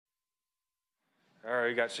All right,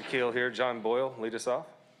 we got Shaquill here. John Boyle, lead us off.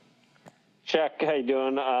 Shaq, how you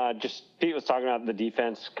doing? Just Pete was talking about the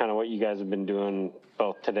defense, kind of what you guys have been doing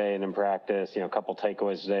both today and in practice. A couple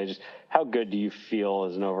takeaways today. Just how good do you feel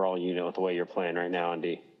as an overall unit with the way you're playing right now in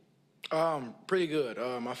D? Pretty good.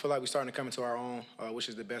 I feel like we're starting to come into our own, which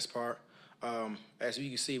is the best part. As you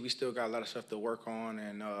can see, we still got a lot of stuff to work on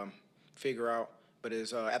and figure out. But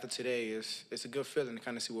after today, it's a good feeling to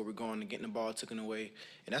kind of see where we're going and getting the ball taken away.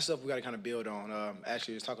 And that's stuff we got to kind of build on.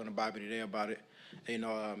 Actually, I was talking to Bobby today about it.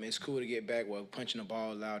 It's cool to get back, punching the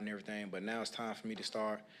ball loud and everything. But now it's time for me to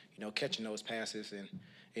start, catching those passes.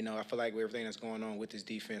 And, I feel like with everything that's going on with this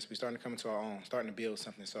defense, we're starting to come into our own, starting to build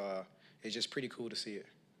something. So it's just pretty cool to see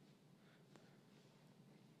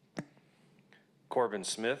it. Corbin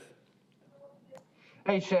Smith.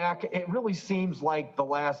 Hey, Shaq, it really seems like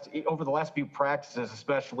over the last few practices,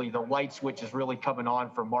 especially, the light switch is really coming on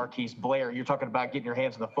for Marquise Blair. You're talking about getting your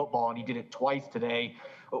hands on the football, and he did it twice today.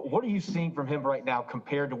 What are you seeing from him right now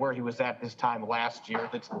compared to where he was at this time last year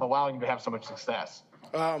that's allowing him to have so much success?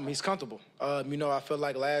 He's comfortable. I feel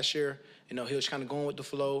like last year, he was kind of going with the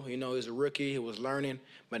flow. He was a rookie, he was learning,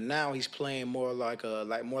 but now he's playing more like a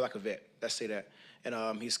vet. Let's say that.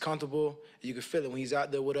 And he's comfortable. You can feel it when he's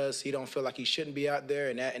out there with us. He don't feel like he shouldn't be out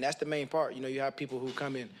there, and that's the main part. You have people who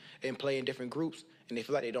come in and play in different groups, and they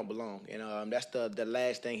feel like they don't belong. And that's the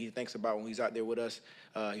last thing he thinks about when he's out there with us.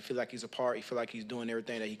 He feels like he's a part. He feels like he's doing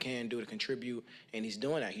everything that he can do to contribute, and he's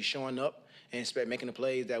doing that. He's showing up and making the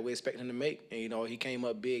plays that we expect him to make. And, he came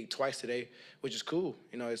up big twice today, which is cool.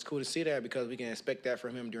 It's cool to see that because we can expect that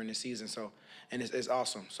from him during the season. So, and it's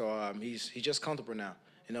awesome. So he's just comfortable now.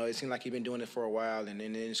 It seems like he's been doing it for a while, and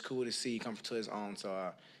it's cool to see he come to his own.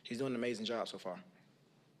 So he's doing an amazing job so far.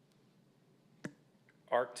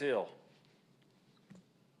 Art Till.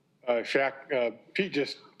 Shaq, Pete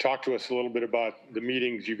just talked to us a little bit about the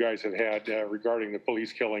meetings you guys have had regarding the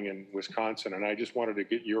police killing in Wisconsin, and I just wanted to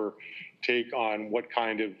get your take on what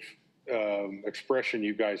kind of expression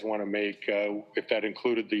you guys want to make, if that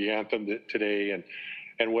included the anthem today,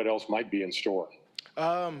 and what else might be in store.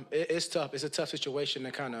 It's tough. It's a tough situation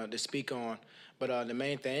to speak on, but the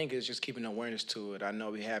main thing is just keeping awareness to it. I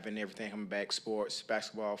know we having everything coming back: sports,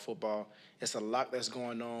 basketball, football. It's a lot that's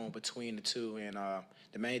going on between the two, and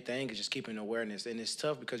the main thing is just keeping awareness. And it's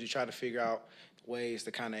tough because you try to figure out ways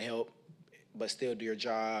to kind of help, but still do your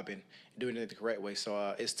job and doing it the correct way.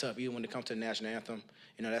 So it's tough. Even when it comes to the national anthem,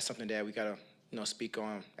 that's something that we gotta speak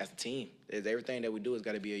on as a team. Everything that we do has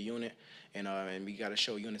got to be a unit, and we got to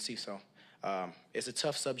show unity. So. It's a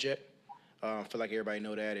tough subject. I feel like everybody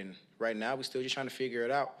know that, and right now we're still just trying to figure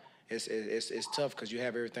it out. It's tough because you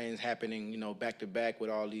have everything happening, back to back with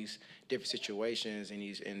all these different situations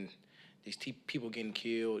and these people getting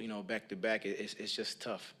killed, back to back. It's just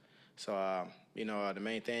tough. So the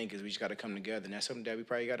main thing is we just got to come together, and that's something that we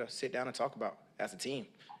probably got to sit down and talk about as a team.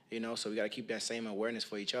 So we got to keep that same awareness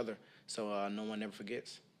for each other, so no one ever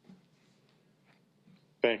forgets.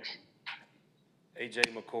 Thanks.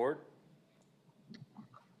 AJ McCord.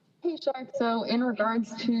 Hey, Shaq. So in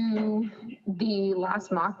regards to the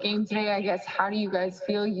last mock game today, I guess, how do you guys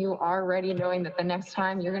feel you are ready knowing that the next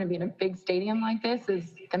time you're going to be in a big stadium like this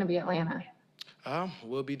is going to be Atlanta?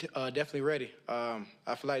 We'll be definitely ready. I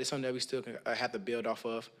feel like it's something that we still have to build off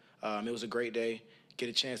of. It was a great day. Get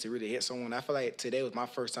a chance to really hit someone. I feel like today was my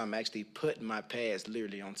first time actually putting my pads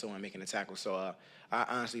literally on someone making a tackle. So I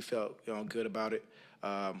honestly felt good about it.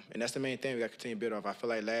 And that's the main thing we got to continue to build off. I feel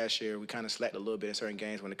like last year we kind of slacked a little bit in certain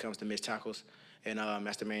games when it comes to missed tackles. And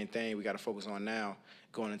that's the main thing we got to focus on now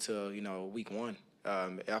going into, week one. I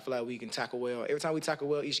feel like we can tackle well. Every time we tackle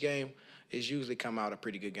well each game, it's usually come out a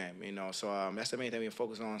pretty good game, So that's the main thing we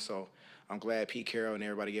focus on. So I'm glad Pete Carroll and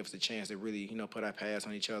everybody gave us the chance to really, put our pads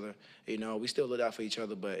on each other. We still looked out for each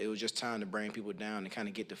other, but it was just time to bring people down and kind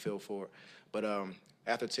of get the feel for it. But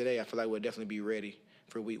after today, I feel like we'll definitely be ready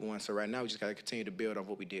for week one. So right now, we just got to continue to build on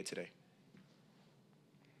what we did today.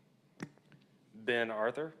 Ben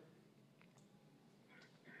Arthur.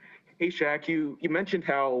 Hey, Shaq, you mentioned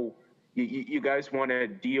how you guys want to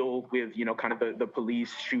deal with, kind of the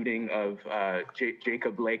police shooting of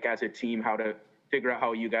Jacob Blake as a team, how to figure out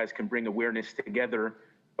how you guys can bring awareness together.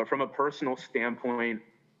 But from a personal standpoint,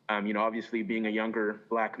 obviously being a younger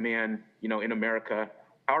Black man, in America,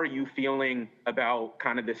 how are you feeling about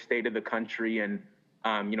kind of the state of the country and,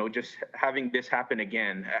 just having this happen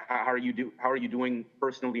again? How are you doing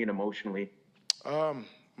personally and emotionally?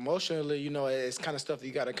 Emotionally, it's kind of stuff that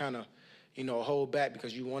you got to kind of, hold back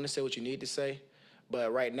because you want to say what you need to say.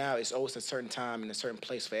 But right now, it's always a certain time and a certain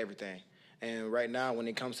place for everything. And right now, when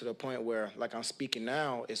it comes to the point where, like I'm speaking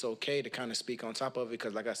now, it's okay to kind of speak on top of it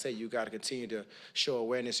because, like I said, you got to continue to show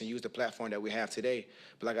awareness and use the platform that we have today.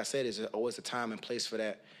 But like I said, there's always a time and place for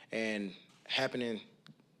that. And happening,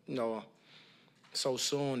 you know, so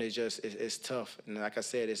soon is just it's tough. And like I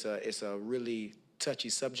said, it's a really touchy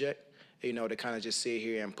subject, you know, to kind of just sit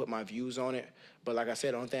here and put my views on it. But like I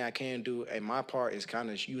said, the only thing I can do in my part is kind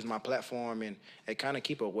of use my platform and kind of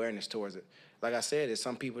keep awareness towards it. Like I said, there's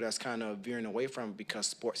some people that's kind of veering away from it because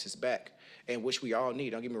sports is back, and which we all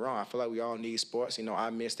need. Don't get me wrong. I feel like we all need sports. You know,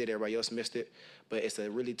 I missed it. Everybody else missed it. But it's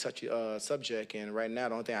a really touchy subject. And right now,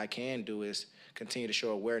 the only thing I can do is continue to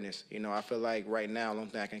show awareness. You know, I feel like right now, the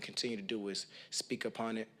only thing I can continue to do is speak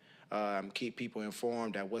upon it, keep people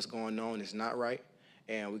informed that what's going on is not right.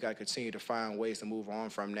 And we got to continue to find ways to move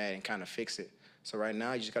on from that and kind of fix it. So right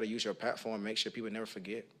now, you just got to use your platform, make sure people never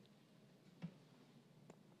forget.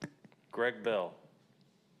 Greg Bell.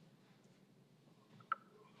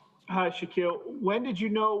 Hi, Shaquill. When did you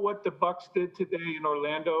know what the Bucks did today in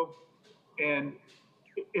Orlando? And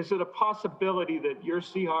is it a possibility that your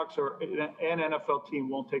Seahawks or an NFL team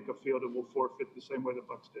won't take a field and will forfeit the same way the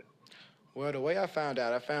Bucks did? Well, the way I found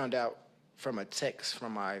out from a text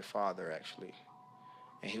from my father, actually.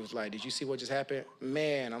 And he was like, "Did you see what just happened?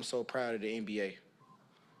 Man, I'm so proud of the NBA."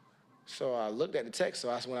 So I looked at the text, so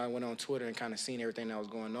that's when I went on Twitter and kind of seen everything that was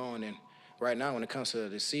going on. And right now, when it comes to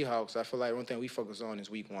the Seahawks, I feel like one thing we focus on is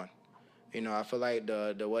week one. You know, I feel like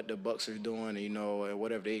the what the Bucks are doing, you know, and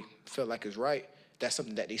whatever they feel like is right, that's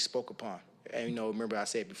something that they spoke upon. And, you know, remember I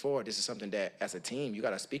said before, this is something that as a team, you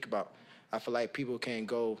got to speak about. I feel like people can't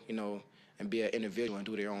go, you know, and be an individual and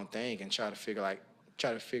do their own thing and try to figure out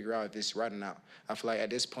if it's right or not. I feel like at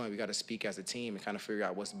this point, we got to speak as a team and kind of figure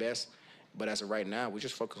out what's best. But as of right now, we're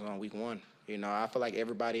just focusing on week one. You know, I feel like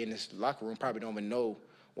everybody in this locker room probably don't even know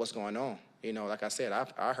what's going on. You know, like I said,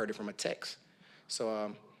 I heard it from a text.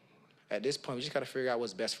 So at this point, we just got to figure out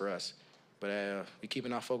what's best for us. But we're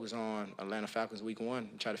keeping our focus on Atlanta Falcons week one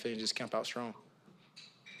and try to finish this camp out strong.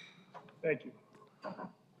 Thank you. All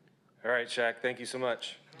right, Shaq, thank you so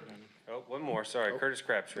much. Oh, one more, sorry, Curtis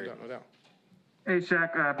Crabtree. No doubt. Hey,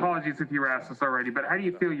 Shaq, apologies if you were asked this already, but how do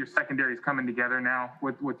you feel your secondary is coming together now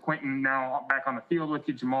with Quentin now back on the field with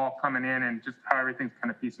you, Jamal coming in, and just how everything's kind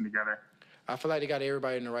of piecing together? I feel like they got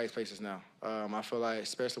everybody in the right places now. I feel like,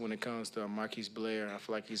 especially when it comes to Marquise Blair, I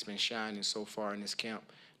feel like he's been shining so far in this camp,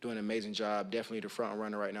 doing an amazing job. Definitely the front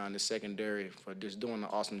runner right now in the secondary for just doing an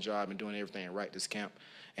awesome job and doing everything right this camp.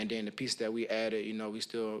 And then the piece that we added, you know, we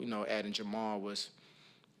still, you know, adding Jamal was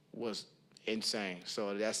insane.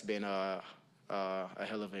 So that's been a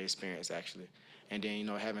hell of an experience, actually. And then, you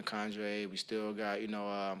know, having Condre, we still got, you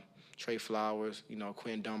know, Trey Flowers, you know,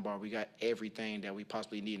 Quentin Dunbar. We got everything that we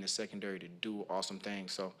possibly need in the secondary to do awesome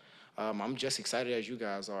things. So I'm just excited as you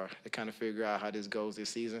guys are to kind of figure out how this goes this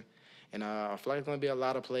season. And I feel like there's going to be a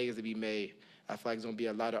lot of plays to be made. I feel like there's going to be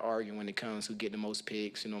a lot of arguing when it comes to getting the most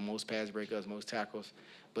picks, you know, most pass breakups, most tackles.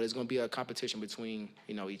 But it's going to be a competition between,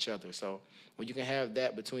 you know, each other. So when you can have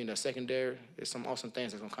that between the secondary, there's some awesome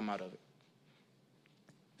things that's going to come out of it.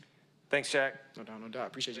 Thanks, Shaq. No doubt, no doubt.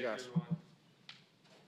 Appreciate you guys.